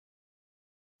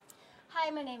Hi,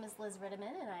 my name is Liz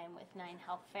Rittiman, and I am with 9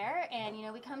 Health Fair. And,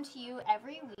 we come to you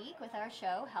every week with our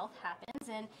show, Health Happens.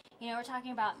 And, we're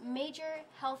talking about major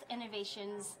health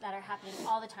innovations that are happening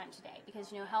all the time today.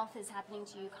 Because, health is happening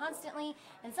to you constantly,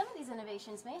 and some of these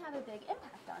innovations may have a big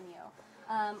impact on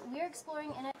you. We're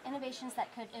exploring innovations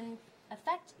that could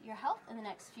affect your health in the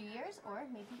next few years, or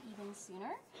maybe even sooner.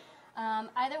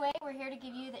 Either way, we're here to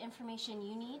give you the information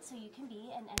you need so you can be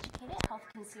an educated health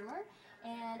consumer.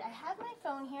 And I have my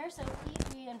phone here, so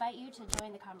please, we invite you to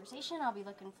join the conversation. I'll be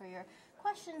looking for your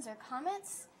questions or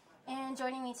comments. And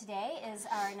joining me today is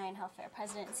our 9 Health Fair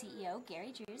President and CEO,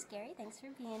 Gary Drews. Gary, thanks for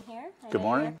being here. Good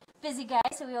morning. Busy guy,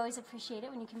 so we always appreciate it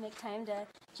when you can make time to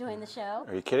join the show.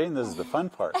 Are you kidding? This is the fun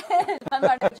part. The fun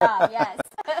part of the job, yes.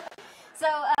 So,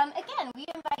 again, we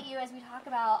invite you as we talk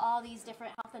about all these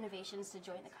different health innovations to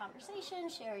join the conversation,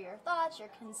 share your thoughts, your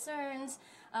concerns.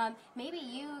 Maybe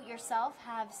you yourself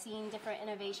have seen different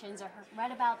innovations or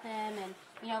read about them, and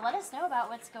let us know about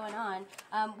what's going on.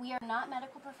 We are not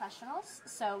medical professionals,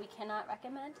 so we cannot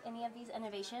recommend any of these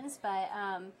innovations, but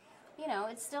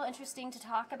it's still interesting to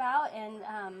talk about. And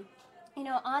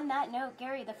on that note,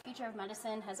 Gary, the future of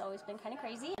medicine has always been kind of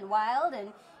crazy and wild,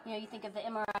 and you think of the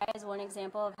MRI as one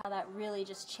example of how that really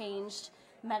just changed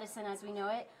medicine as we know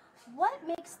it. What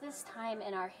makes this time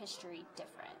in our history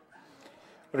different?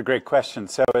 What a great question.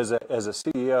 So as a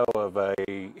CEO of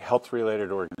a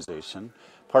health-related organization,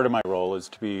 part of my role is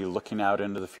to be looking out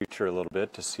into the future a little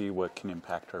bit to see what can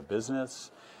impact our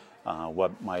business,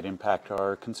 what might impact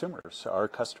our consumers, our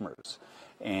customers.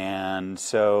 And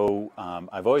so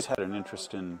I've always had an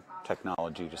interest in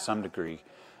technology to some degree,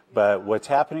 but what's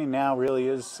happening now really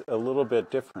is a little bit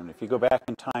different. If you go back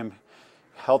in time,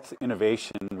 health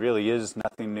innovation really is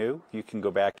nothing new. You can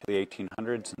go back to the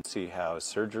 1800s and see how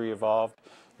surgery evolved.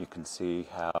 You can see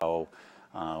how,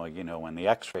 when the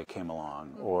X-ray came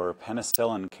along or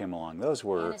penicillin came along, those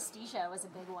were... Anesthesia was a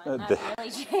big one. That really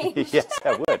changed. Yes,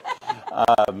 that would.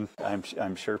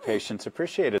 I'm sure patients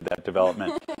appreciated that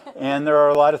development. And there are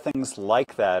a lot of things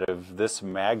like that of this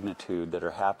magnitude that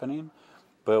are happening.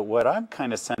 But what I'm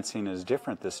kind of sensing is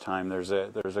different this time. There's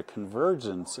a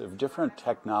convergence of different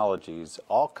technologies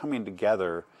all coming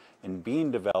together and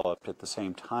being developed at the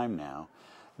same time now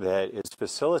that is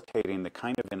facilitating the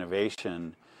kind of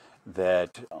innovation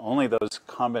that only those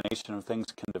combination of things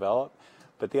can develop.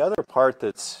 But the other part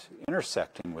that's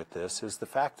intersecting with this is the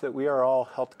fact that we are all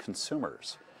health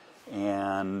consumers.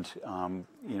 And,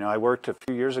 I worked a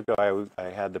few years ago, I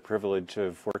had the privilege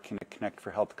of working at Connect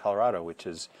for Health Colorado, which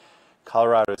is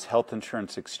Colorado's health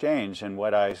insurance exchange. And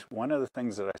one of the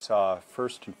things that I saw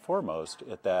first and foremost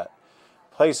at that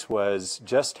place was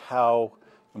just how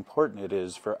important it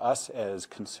is for us as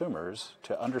consumers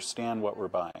to understand what we're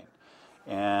buying.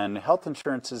 And health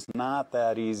insurance is not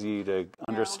that easy to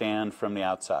understand from the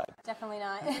outside. Definitely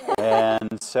not.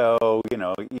 And so,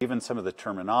 even some of the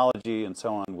terminology and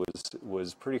so on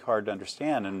was pretty hard to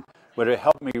understand. And what it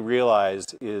helped me realize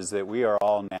is that we are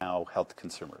all now health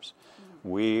consumers.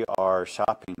 We are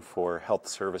shopping for health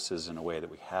services in a way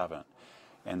that we haven't.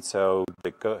 And so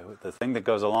the thing that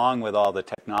goes along with all the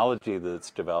technology that's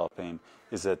developing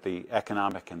is that the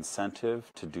economic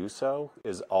incentive to do so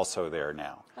is also there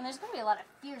now. And there's going to be a lot of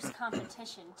fierce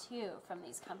competition, too, from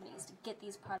these companies to get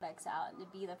these products out and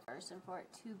to be the first and for it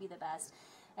to be the best.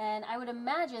 And I would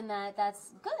imagine that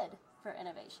that's good for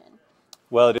innovation.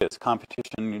 Well, it is.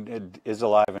 Competition is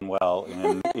alive and well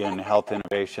in health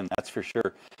innovation, that's for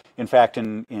sure. In fact,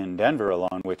 in Denver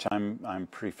alone, which I'm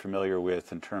pretty familiar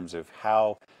with in terms of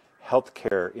how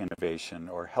healthcare innovation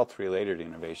or health-related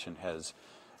innovation has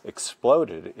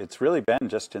exploded, it's really been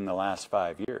just in the last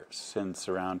 5 years, since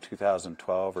around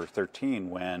 2012 or 13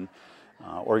 when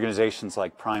organizations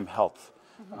like Prime Health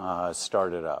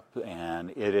started up.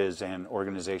 And it is an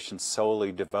organization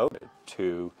solely devoted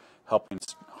to helping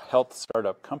health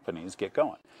startup companies get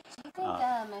going. Do you think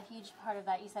a huge part of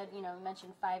that, you said, you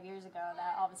mentioned 5 years ago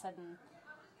that all of a sudden,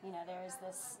 there's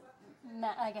this,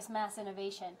 mass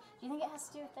innovation. Do you think it has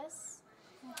to do with this?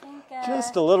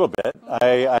 Just a little bit.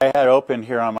 I had open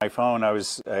here on my phone.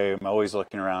 I'm always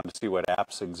looking around to see what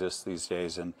apps exist these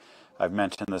days, and I've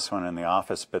mentioned this one in the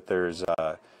office, but there's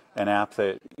an app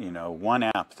that, one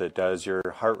app that does your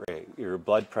heart rate, your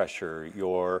blood pressure,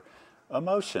 your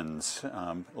emotions,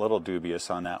 a little dubious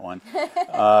on that one,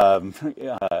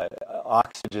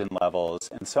 oxygen levels,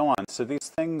 and so on. So these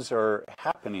things are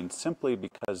happening simply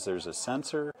because there's a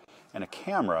sensor and a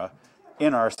camera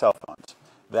in our cell phones.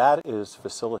 That is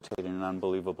facilitating an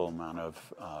unbelievable amount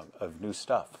of new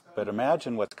stuff. But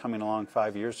imagine what's coming along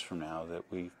 5 years from now that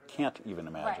we can't even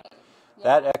imagine. Right. Yeah.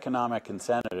 That economic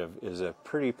incentive is a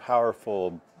pretty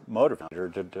powerful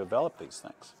motivator to develop these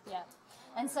things. Yeah.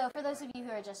 And so for those of you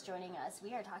who are just joining us,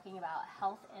 we are talking about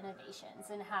health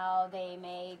innovations and how they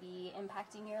may be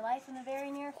impacting your life in the very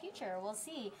near future. We'll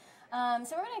see.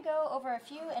 So we're going to go over a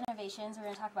few innovations. We're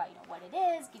going to talk about what it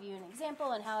is, give you an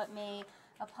example, and how it may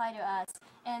apply to us.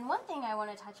 And one thing I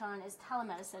want to touch on is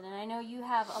telemedicine. And I know you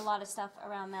have a lot of stuff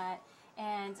around that.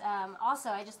 And also,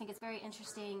 I just think it's very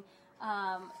interesting.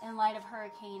 In light of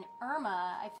Hurricane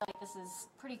Irma, I feel like this is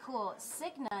pretty cool.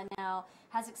 Cigna now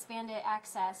has expanded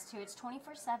access to its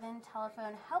 24/7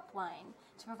 telephone helpline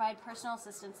to provide personal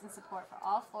assistance and support for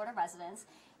all Florida residents.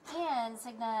 And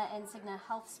Cigna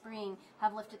Health Spring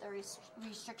have lifted the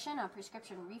restriction on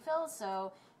prescription refills,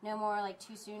 so no more like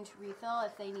too soon to refill.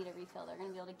 If they need a refill, they're going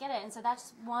to be able to get it. And so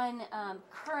that's one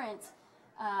current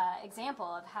example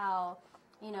of how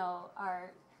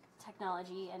our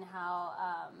technology and how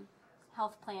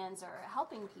health plans are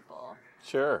helping people.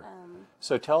 Sure.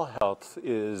 So telehealth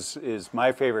is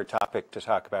my favorite topic to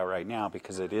talk about right now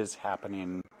because it is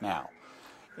happening now.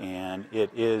 And it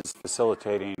is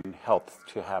facilitating health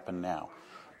to happen now.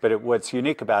 But what's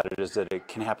unique about it is that it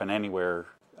can happen anywhere,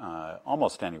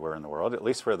 almost anywhere in the world, at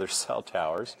least where there's cell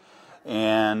towers.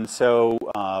 And so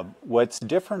what's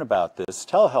different about this,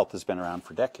 telehealth has been around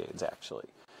for decades, actually.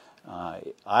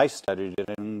 I studied it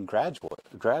in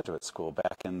graduate school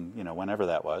back in, whenever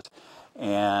that was.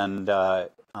 And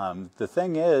the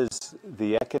thing is,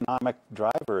 the economic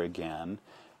driver again,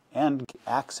 and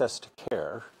access to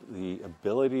care, the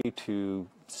ability to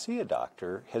see a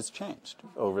doctor has changed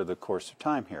over the course of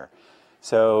time here.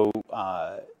 So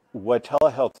what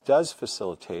telehealth does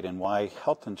facilitate and why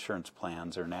health insurance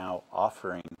plans are now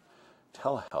offering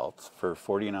telehealth for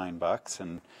 $49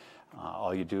 and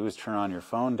all you do is turn on your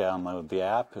phone, download the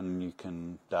app, and you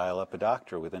can dial up a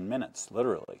doctor within minutes,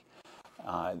 literally.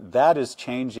 That is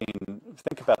changing.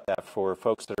 Think about that for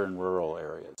folks that are in rural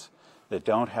areas that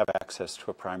don't have access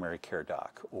to a primary care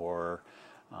doc or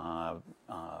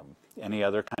any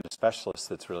other kind of specialist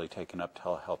that's really taken up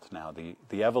telehealth now.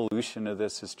 The evolution of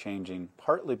this is changing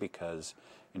partly because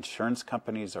insurance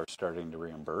companies are starting to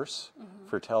reimburse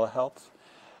for telehealth.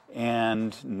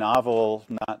 And novel,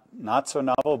 not so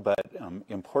novel, but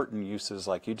important uses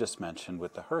like you just mentioned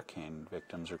with the hurricane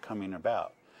victims are coming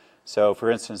about. So, for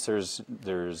instance, there's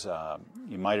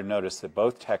you might have noticed that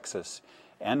both Texas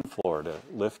and Florida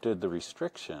lifted the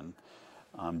restriction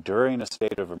during a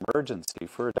state of emergency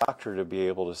for a doctor to be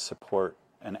able to support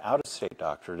an out-of-state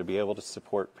doctor to be able to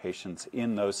support patients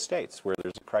in those states where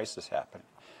there's a crisis happening.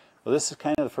 Well, this is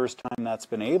kind of the first time that's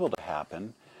been able to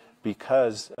happen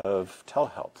because of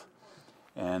telehealth.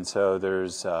 And so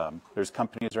there's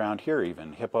companies around here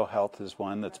even. Hippo Health is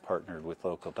one that's partnered with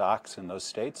local docs in those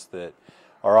states that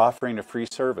are offering a free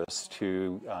service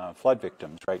to flood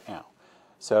victims right now.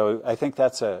 So I think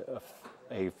that's a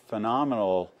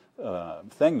phenomenal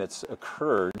thing that's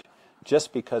occurred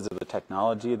just because of the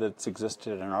technology that's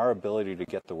existed and our ability to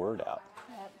get the word out.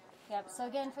 Yep. So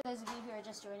again, for those of you who are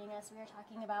just joining us, we are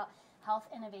talking about health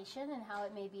innovation and how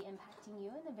it may be impacting you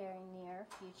in the very near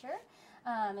future.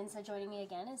 And so joining me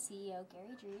again is CEO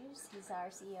Gary Drews. He's our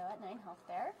CEO at 9 Health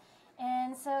Fair.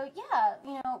 And so,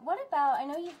 what about, I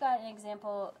know you've got an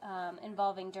example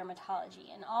involving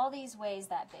dermatology and all these ways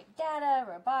that big data,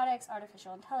 robotics,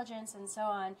 artificial intelligence, and so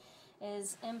on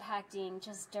is impacting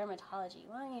just dermatology.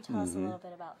 Why don't you tell us a little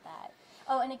bit about that?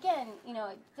 Oh, and again,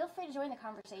 feel free to join the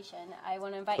conversation. I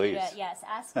want to invite you to,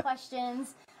 ask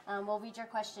questions. We'll read your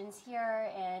questions here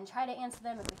and try to answer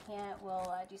them. If we can't,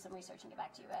 we'll do some research and get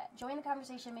back to you. But join the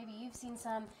conversation. Maybe you've seen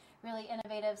some really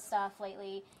innovative stuff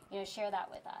lately. Share that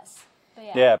with us.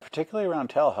 But yeah, particularly around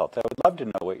telehealth. I would love to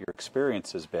know what your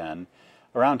experience has been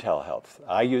around telehealth.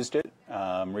 I used it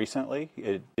recently.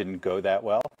 It didn't go that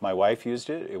well. My wife used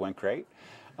it. It went great.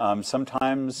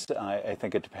 Sometimes I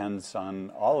think it depends on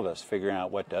all of us figuring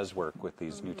out what does work with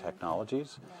these new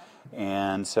technologies.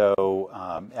 And so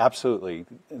absolutely,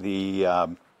 there's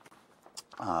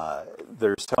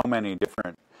so many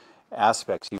different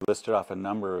aspects. You listed off a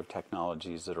number of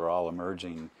technologies that are all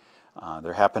emerging.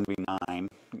 There happen to be 9,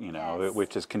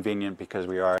 which is convenient because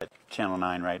we are at Channel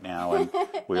 9 right now, and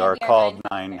we are called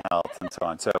 9 Health and so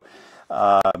on. So,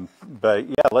 but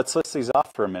yeah, let's list these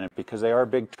off for a minute because they are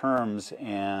big terms,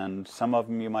 and some of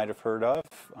them you might have heard of,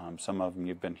 some of them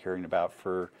you've been hearing about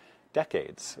for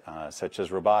decades, such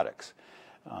as robotics.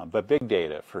 But big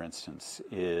data, for instance,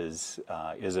 is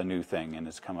a new thing and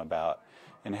has come about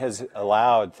and has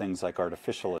allowed things like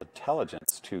artificial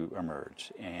intelligence to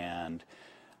emerge. And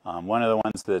one of the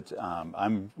ones that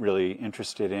I'm really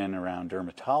interested in around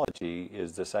dermatology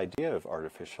is this idea of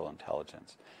artificial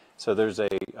intelligence. So there's a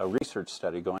research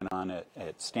study going on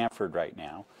at Stanford right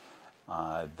now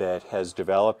that has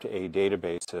developed a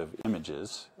database of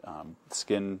images,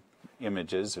 skin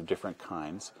images of different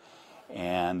kinds.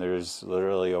 And there's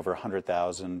literally over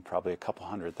 100,000, probably a couple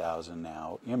 100,000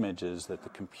 now, images that the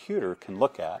computer can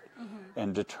look at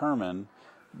and determine,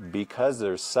 because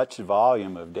there's such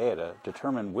volume of data,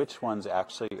 determine which ones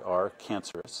actually are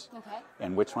cancerous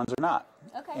and which ones are not.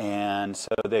 And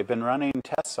so they've been running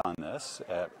tests on this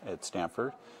at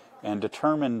Stanford and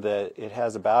determined that it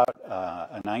has about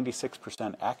a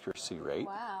 96% accuracy rate.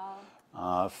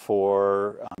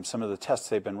 For some of the tests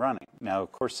they've been running. Now,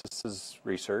 of course, this is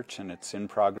research and it's in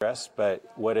progress, but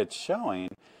what it's showing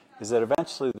is that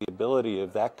eventually the ability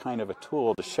of that kind of a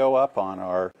tool to show up on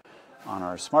our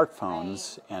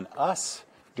smartphones and us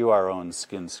do our own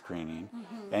skin screening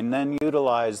and then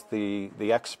utilize the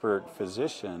expert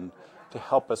physician to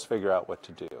help us figure out what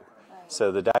to do.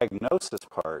 So the diagnosis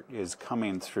part is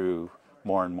coming through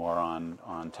more and more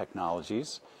on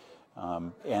technologies.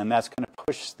 And that's going to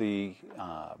push the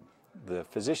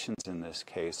physicians in this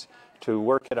case to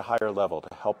work at a higher level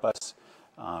to help us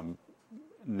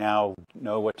now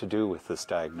know what to do with this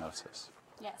diagnosis.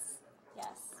 Yes, yes.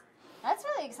 That's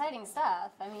really exciting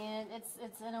stuff. I mean,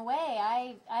 it's in a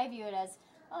way, I view it as,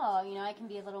 oh, you know, I can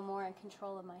be a little more in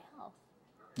control of my health.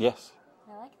 Yes.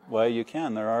 I like that. Well, you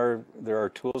can. There are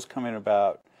tools coming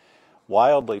about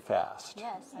wildly fast.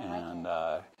 Yes, I like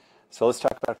it. So let's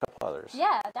talk about a couple others.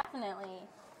 Yeah, definitely.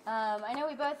 I know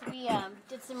we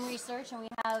did some research and we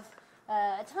have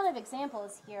a ton of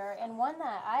examples here. And one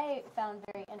that I found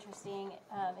very interesting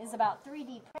is about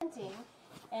 3D printing.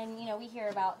 And, you know, we hear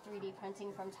about 3D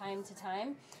printing from time to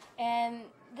time. And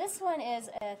this one is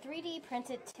a 3D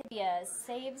printed tibia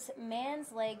saves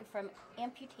man's leg from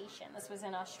amputation. This was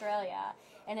in Australia.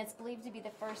 And it's believed to be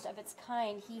the first of its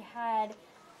kind. He had,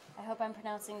 I hope I'm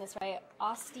pronouncing this right,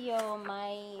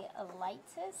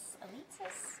 osteomyelitis,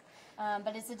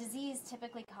 but it's a disease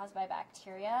typically caused by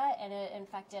bacteria, and it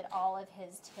infected all of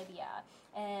his tibia.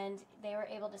 And they were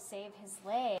able to save his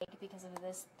leg because of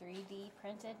this 3D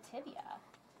printed tibia.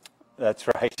 That's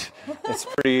right. It's a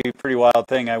pretty wild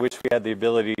thing. I wish we had the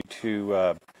ability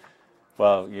to,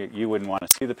 well, you wouldn't want to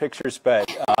see the pictures, but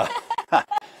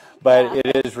but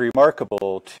it is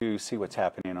remarkable to see what's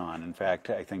happening on. In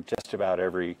fact, I think just about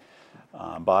every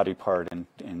body part,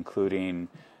 including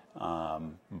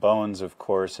bones, of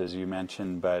course, as you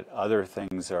mentioned, but other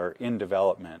things are in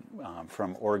development,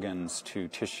 from organs to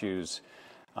tissues,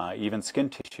 even skin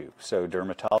tissue. So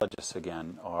dermatologists,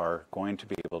 again, are going to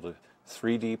be able to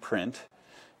 3D print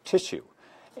tissue.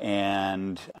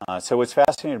 And so what's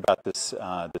fascinating about this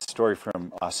story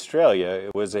from Australia,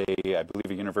 it was I believe,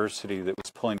 a university that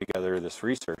was pulling together this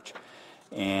research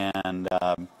and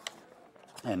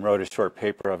wrote a short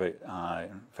paper of it.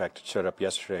 In fact, it showed up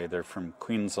yesterday. They're from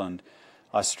Queensland,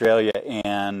 Australia,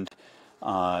 and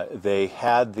they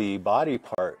had the body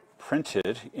part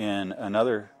printed in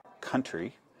another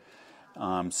country,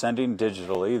 sending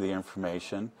digitally the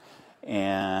information.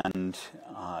 And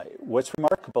what's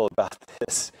remarkable about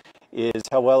this is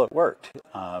how well it worked.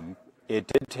 It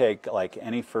did take, like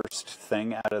any first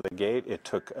thing out of the gate, it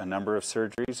took a number of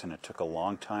surgeries and it took a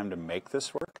long time to make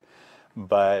this work.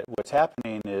 But what's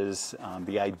happening is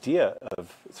the idea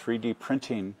of 3D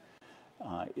printing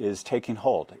is taking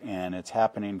hold, and it's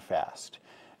happening fast.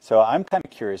 So I'm kind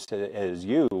of curious, as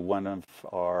you, one of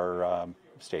our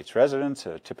state's residents,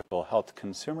 a typical health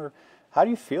consumer, how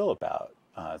do you feel about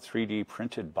 3D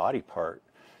printed body part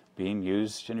being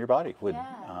used in your body? You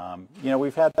know,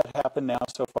 we've had that happen now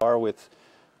so far with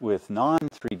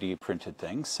non-3D printed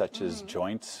things, such as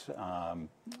joints,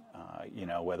 you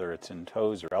know, whether it's in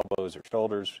toes or elbows or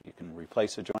shoulders, you can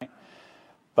replace a joint.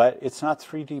 But it's not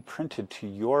 3D printed to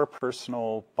your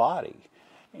personal body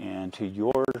and to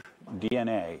your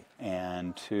DNA,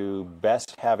 and to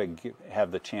best have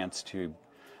the chance to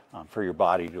for your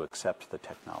body to accept the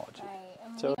technology. Right.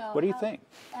 So, you know, what do you think?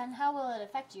 And how will it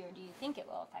affect you, or do you think it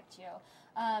will affect you?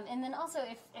 And then also,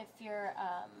 if you're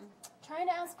trying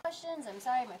to ask questions, I'm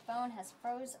sorry, my phone has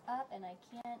froze up and I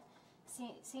can't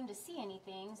seem to see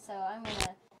anything, so I'm going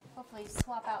to hopefully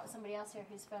swap out with somebody else here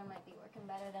whose phone might be working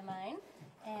better than mine.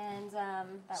 And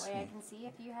that way I can see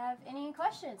if you have any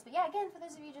questions. But yeah, again, for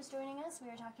those of you just joining us, we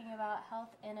are talking about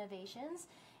health innovations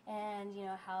and, you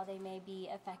know, how they may be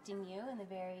affecting you in the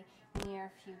very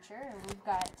near future. And we've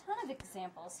got a ton of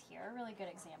examples here, really good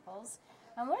examples.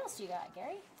 What else do you got,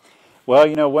 Gary? Well,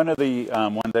 you know, one of the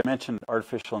ones I mentioned,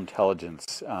 artificial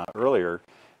intelligence earlier,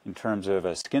 in terms of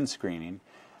skin screening.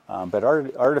 But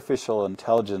artificial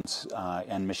intelligence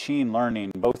and machine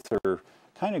learning both are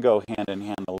kind of go hand in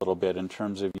hand a little bit in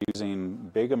terms of using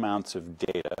big amounts of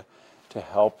data to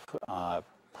help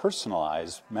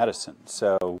personalize medicine.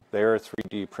 So they're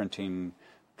 3D printing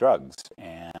drugs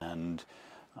and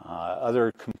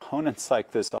other components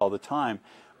like this all the time.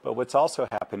 But what's also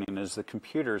happening is the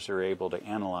computers are able to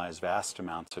analyze vast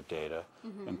amounts of data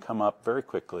and come up very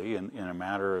quickly in a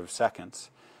matter of seconds,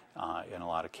 in a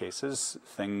lot of cases,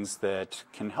 things that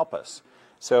can help us.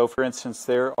 So, for instance,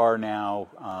 there are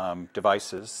now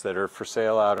devices that are for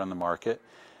sale out on the market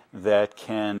that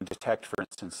can detect, for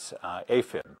instance,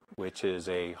 AFib, which is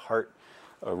a heart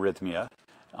arrhythmia.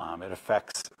 It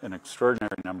affects an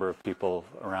extraordinary number of people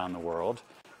around the world,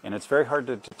 and it's very hard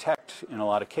to detect in a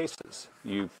lot of cases.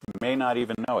 You may not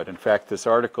even know it. In fact, this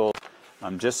article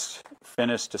just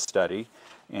finished a study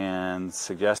and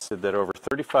suggested that over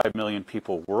 35 million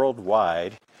people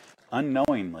worldwide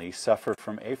unknowingly suffer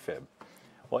from AFib.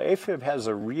 Well, AFib has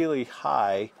a really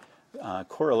high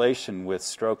correlation with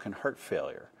stroke and heart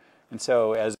failure. And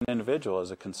so as an individual,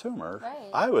 as a consumer, Right.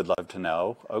 I would love to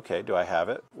know, okay, do I have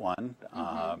it? One.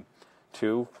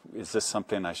 Two, is this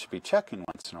something I should be checking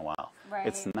once in a while? Right.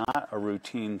 It's not a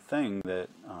routine thing that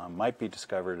might be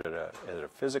discovered at a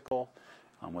physical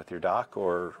with your doc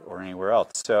or anywhere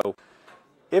else. So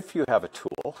if you have a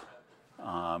tool,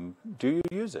 do you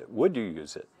use it? Would you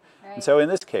use it? Right. And so in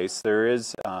this case,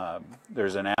 there's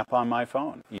an app on my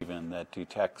phone even that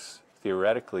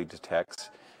theoretically detects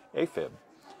AFib.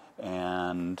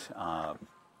 And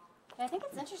I think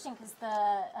it's interesting because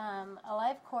the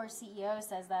AliveCor CEO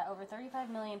says that over 35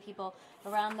 million people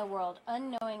around the world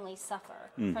unknowingly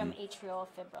suffer from atrial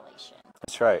fibrillation.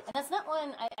 that's right. And that's not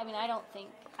one. I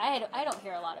don't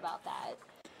hear a lot about that.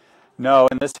 No,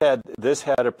 and this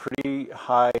had a pretty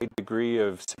high degree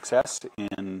of success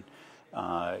in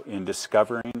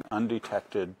discovering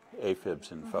undetected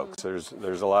AFibs in folks.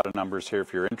 There's a lot of numbers here.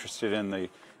 If you're interested in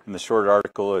the short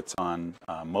article, it's on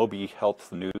Moby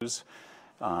Health News,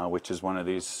 which is one of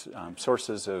these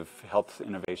sources of health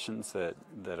innovations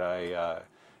that I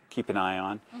keep an eye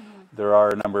on. There are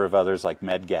a number of others like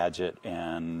MedGadget,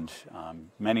 and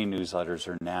many newsletters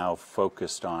are now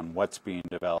focused on what's being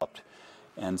developed.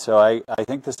 And so I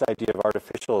think this idea of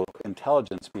artificial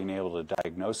intelligence being able to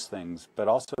diagnose things, but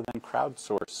also then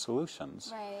crowdsource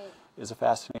solutions, Right. is a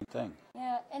fascinating thing.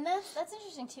 Yeah, and that's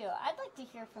interesting too. I'd like to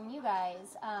hear from you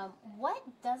guys. What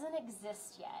doesn't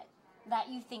exist yet that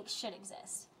you think should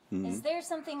exist? Is there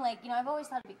something like, I've always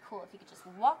thought it'd be cool if you could just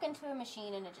walk into a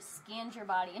machine and it just scans your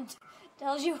body and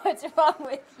tells you what's wrong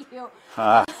with you.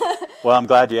 Well, I'm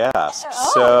glad you asked.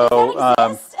 Oh, does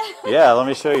that exist? Yeah, let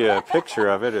me show you a picture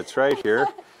of it. It's right here.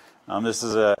 This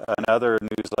is another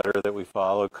newsletter that we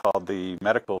follow called The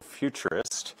Medical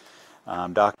Futurist.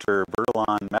 Dr.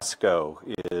 Bertalan Mesko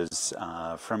is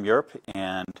from Europe,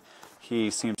 and he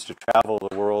seems to travel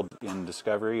the world in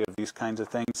discovery of these kinds of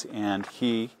things. And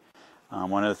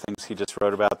one of the things he just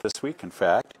wrote about this week, in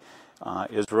fact,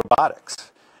 is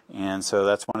robotics. And so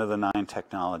that's one of the 9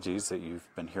 technologies that you've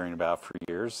been hearing about for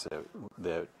years.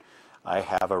 That I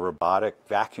have a robotic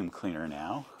vacuum cleaner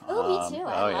now. Oh, me too.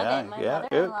 I love it. My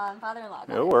mother-in-law and father-in-law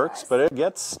got it works, but it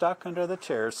gets stuck under the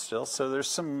chairs still. So there's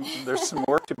some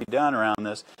work to be done around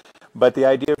this. But the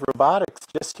idea of robotics,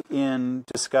 just in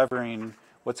discovering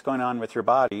what's going on with your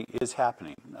body, is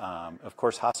happening. Of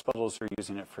course, hospitals are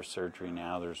using it for surgery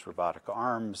now. There's robotic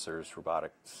arms. There's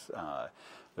robotic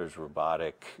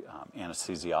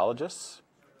anesthesiologists,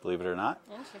 believe it or not.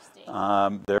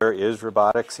 Interesting. There is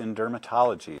robotics in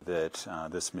dermatology that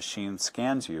this machine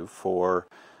scans you for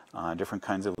different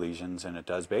kinds of lesions, and it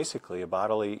does basically a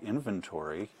bodily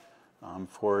inventory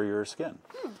for your skin.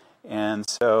 And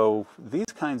so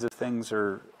these kinds of things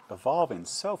are evolving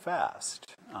so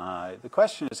fast. The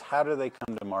question is, how do they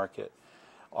come to market?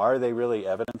 Are they really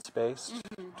evidence-based?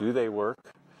 Do they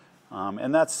work?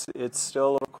 And it's still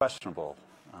a little questionable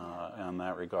in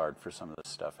that regard for some of this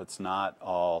stuff. It's not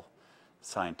all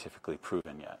scientifically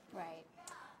proven yet. Right.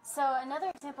 So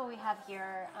another example we have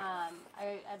here,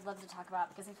 I'd love to talk about,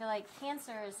 because I feel like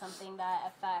cancer is something that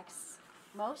affects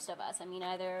most of us.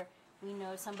 Either we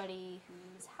know somebody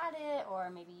who's had it, or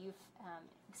maybe you've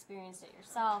experienced it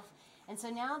yourself. And so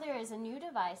now there is a new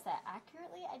device that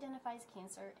accurately identifies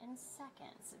cancer in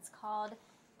seconds. It's called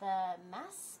the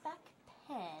Mass Spec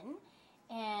Pen,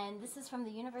 and this is from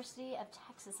the University of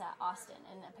Texas at Austin.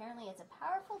 And apparently it's a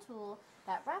powerful tool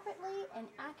that rapidly and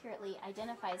accurately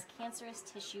identifies cancerous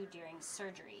tissue during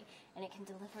surgery, and it can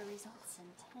deliver results in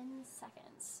 10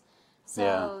 seconds.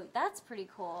 So that's pretty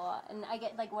cool. And I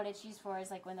get what it's used for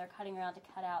is when they're cutting around to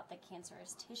cut out the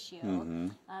cancerous tissue.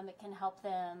 It can help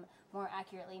them more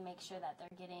accurately make sure that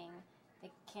they're getting the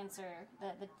cancer,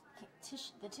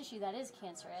 the tissue that is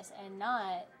cancerous, and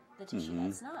not the tissue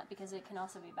that's not, because it can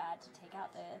also be bad to take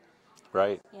out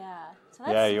Right. Yeah. So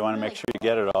Yeah, you want to make sure you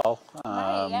get it all.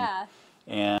 Right, yeah.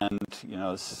 And,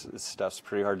 this stuff's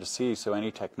pretty hard to see, so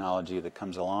any technology that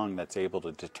comes along that's able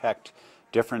to detect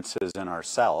differences in our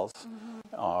cells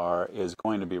is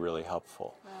going to be really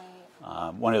helpful.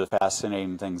 Right. One of the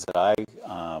fascinating things that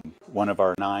one of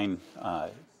our 9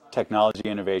 technology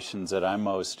innovations that I'm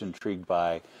most intrigued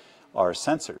by are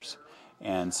sensors.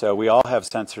 And so we all have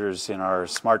sensors in our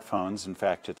smartphones. In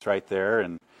fact, it's right there.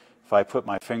 And if I put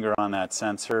my finger on that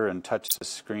sensor and touch the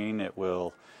screen, it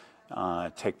will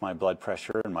take my blood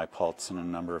pressure and my pulse and a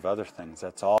number of other things.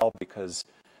 That's all because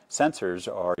sensors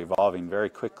are evolving very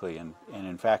quickly. And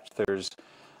in fact,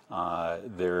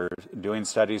 they're doing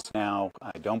studies now.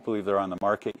 I don't believe they're on the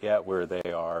market yet, where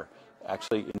they are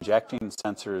actually injecting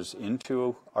sensors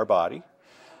into our bodies,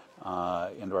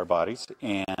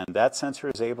 and that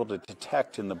sensor is able to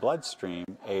detect in the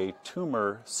bloodstream a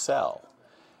tumor cell.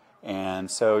 And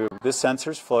so this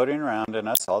sensor's floating around in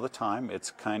us all the time.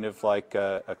 It's kind of like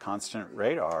a constant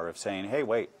radar of saying, hey,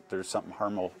 wait, there's something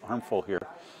harmful here.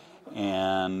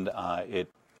 And it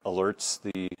alerts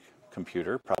the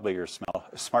computer, probably your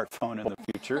smartphone in the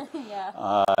future,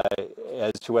 Yeah.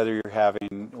 as to whether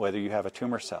you have a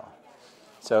tumor cell.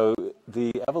 So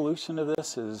the evolution of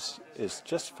this is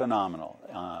just phenomenal.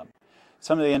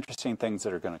 Some of the interesting things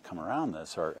that are going to come around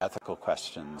this are ethical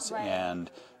questions Right. and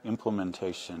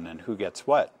implementation and who gets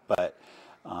what,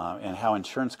 and how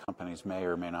insurance companies may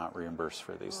or may not reimburse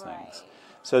for these things.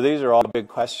 So these are all big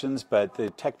questions, but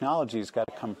the technology's got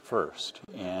to come first,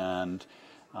 and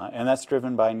that's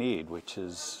driven by need, which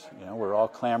is, we're all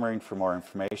clamoring for more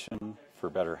information,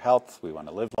 for better health. We want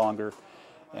to live longer,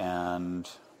 and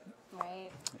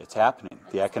Right. it's happening.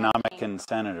 The It's economic happening.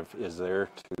 incentive is there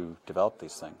to develop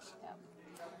these things.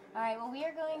 All right, well, we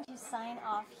are going to sign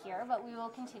off here, but we will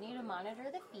continue to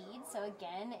monitor the feed. So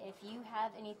again, if you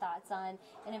have any thoughts on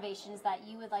innovations that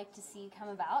you would like to see come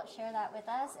about, share that with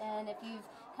us. And if you've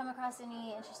come across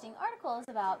any interesting articles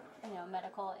about,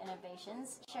 medical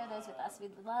innovations, share those with us.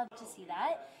 We'd love to see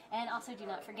that. And also, do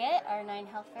not forget, our 9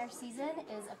 Health Fair season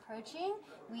is approaching.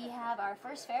 We have our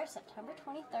first fair September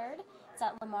 23rd. It's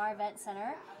at Lamar Event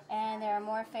Center, and there are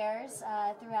more fairs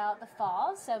throughout the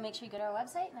fall. So make sure you go to our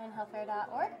website,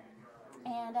 9healthfair.org,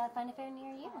 and find a fair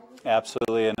near you.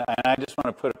 Absolutely, and I just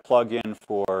want to put a plug in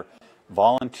for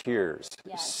volunteers.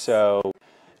 Yes. So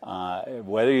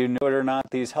whether you know it or not,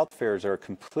 these health fairs are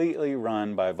completely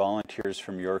run by volunteers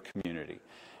from your community,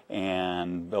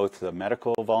 and both the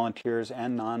medical volunteers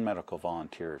and non-medical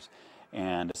volunteers,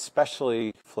 and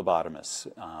especially phlebotomists.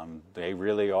 They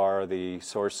really are the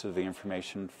source of the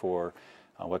information for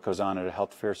what goes on at a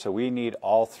health fair. So we need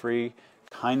all 3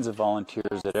 kinds of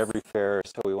volunteers at every fair.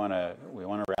 So we want to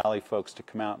rally folks to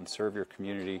come out and serve your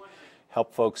community,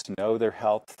 help folks know their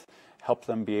health, help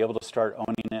them be able to start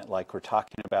owning it, like we're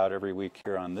talking about every week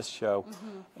here on this show.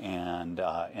 And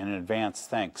in advance,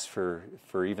 thanks for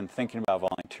even thinking about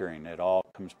volunteering. It all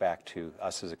comes back to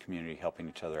us as a community helping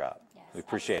each other out. Yes, We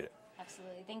appreciate it.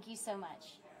 Absolutely. Thank you so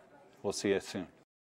much. We'll see you soon.